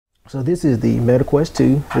So this is the Meta Quest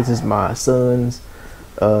 2. This is my son's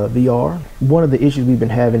VR. One of the issues we've been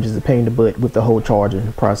having is a pain in the butt with the whole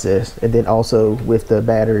charging process, and then also with the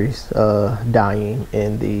batteries dying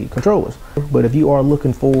in the controllers. But if you are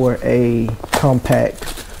looking for a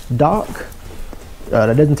compact dock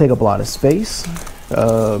that doesn't take up a lot of space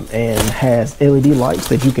and has LED lights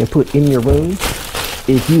that you can put in your room,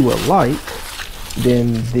 if you would like,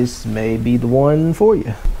 then this may be the one for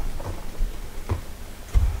you.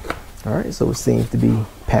 All right, so it seems to be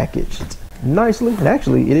packaged nicely, and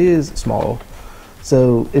actually it is small.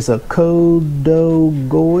 So it's a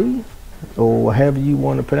CODOGOY, or however you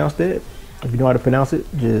want to pronounce that. If you know how to pronounce it,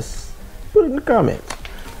 just put it in the comments.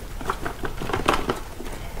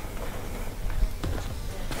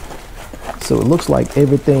 So it looks like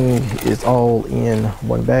everything is all in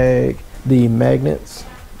one bag. The magnets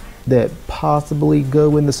that possibly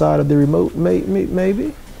go in the side of the remote,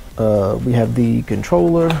 maybe. We have the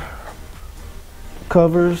controller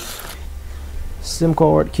covers, SIM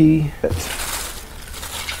card key.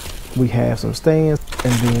 We have some stands,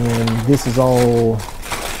 and then this is all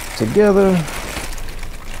together.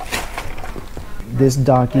 This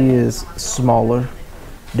dock is smaller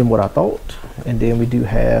than what I thought, and then we do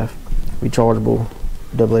have rechargeable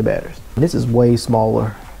AA batteries. This is way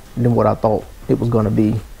smaller than what I thought it was going to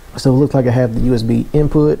be. So it looks like I have the USB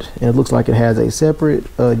input, and it looks like it has a separate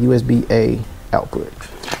USB-A output.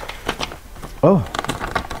 Oh,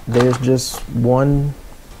 there's just one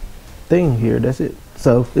thing here, that's it.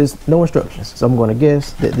 So there's no instructions. So I'm going to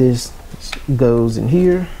guess that this goes in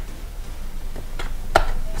here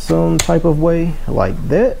some type of way, like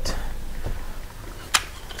that.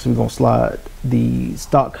 So we're going to slide the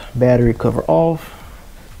stock battery cover off,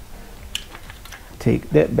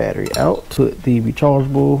 take that battery out, put the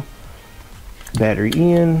rechargeable battery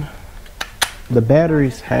in. The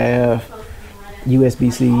batteries have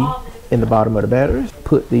USB-C in the bottom of the batteries.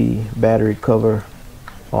 Put the battery cover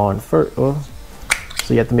on first. So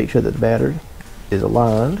you have to make sure that the battery is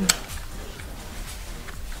aligned.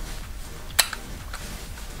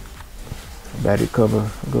 Battery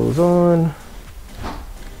cover goes on.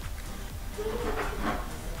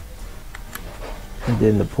 And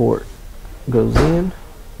then the port goes in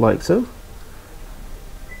like so,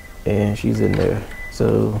 and she's in there.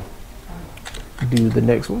 So do the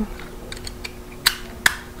next one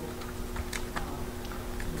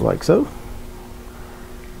like so.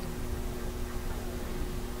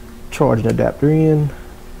 Charging adapter in.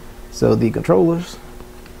 So the controllers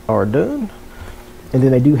are done, and then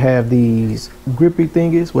they do have these grippy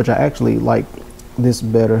thingies, which I actually like this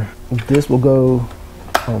better. This will go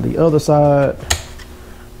on the other side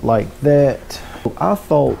like that. I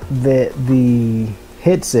thought that the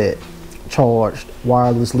headset charged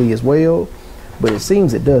wirelessly as well, but it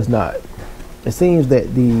seems it does not. It seems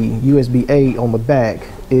that the USB-A on the back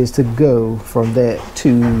is to go from that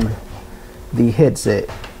to the headset,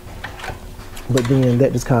 but then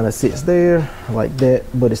that just kind of sits there like that,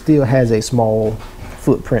 but it still has a small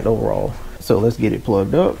footprint overall. So let's get it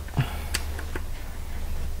plugged up.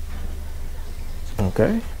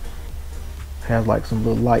 Okay, have like some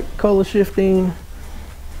little light color shifting,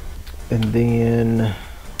 and then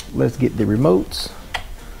let's get the remotes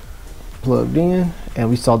plugged in, and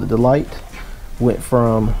we saw that the light went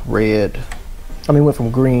from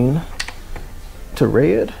green to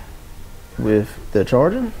red with the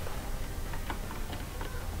charging.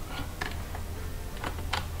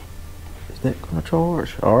 Is that gonna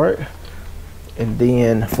charge? All right. And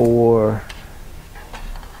then for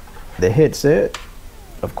the headset,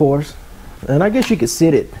 of course, and I guess you could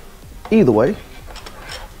sit it either way.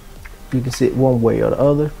 You can sit one way or the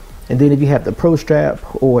other. And then if you have the Pro strap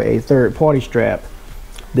or a third-party strap,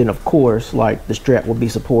 then of course, like, the strap will be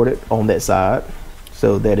supported on that side.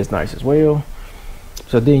 So that is nice as well.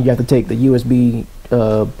 So then you have to take the USB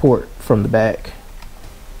port from the back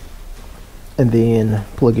and then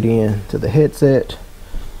plug it in to the headset,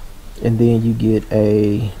 and then you get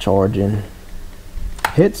a charging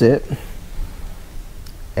headset,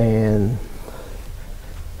 and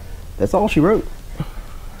that's all she wrote.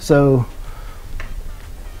 So,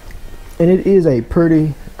 and it is a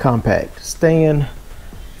pretty compact stand.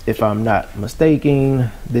 If I'm not mistaken,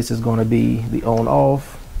 this is going to be the on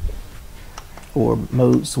off or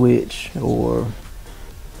mode switch, or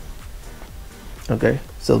okay,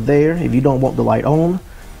 so there, if you don't want the light on,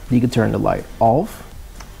 you can turn the light off,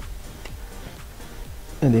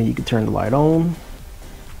 and then you can turn the light on,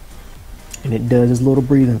 and it does this little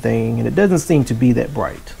breathing thing, and it doesn't seem to be that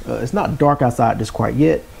bright. It's not dark outside just quite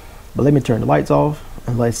yet, but let me turn the lights off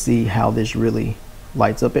and let's see how this really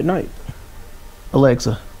lights up at night.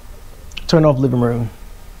 Alexa, turn off living room.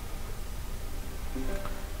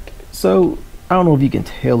 So I don't know if you can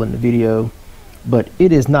tell in the video, but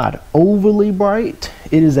it is not overly bright.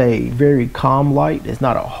 It is a very calm light. It's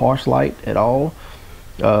not a harsh light at all.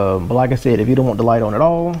 But like I said, if you don't want the light on at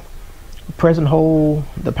all, press and hold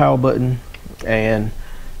the power button and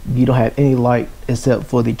you don't have any light except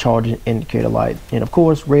for the charging indicator light. And of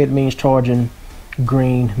course, red means charging,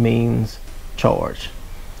 green means charge.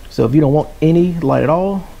 So if you don't want any light at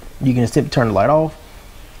all, you can simply turn the light off.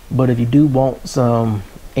 But if you do want some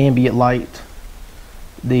ambient light,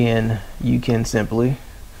 then you can simply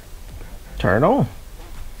turn it on.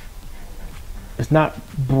 It's not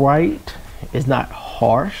bright, it's not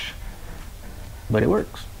harsh, but it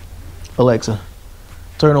works. Alexa,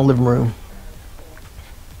 turn on living room.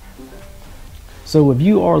 So if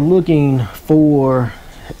you are looking for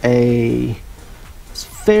a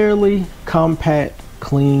fairly compact,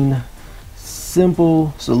 clean,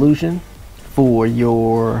 simple solution for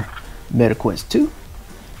your Meta Quest 2,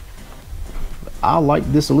 I like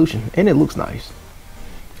this solution and it looks nice.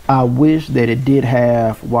 I wish that it did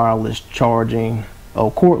have wireless charging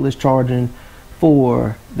or cordless charging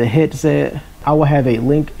for the headset. I will have a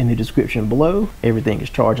link in the description below. Everything is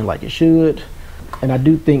charging like it should. And I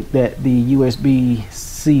do think that the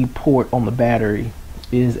USB-C port on the battery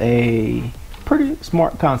is a pretty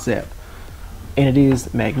smart concept, and it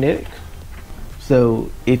is magnetic.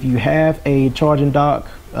 So if you have a charging dock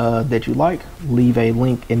that you like, leave a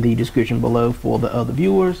link in the description below for the other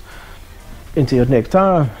viewers. Until next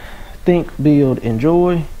time, think, build,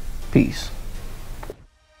 enjoy. Peace.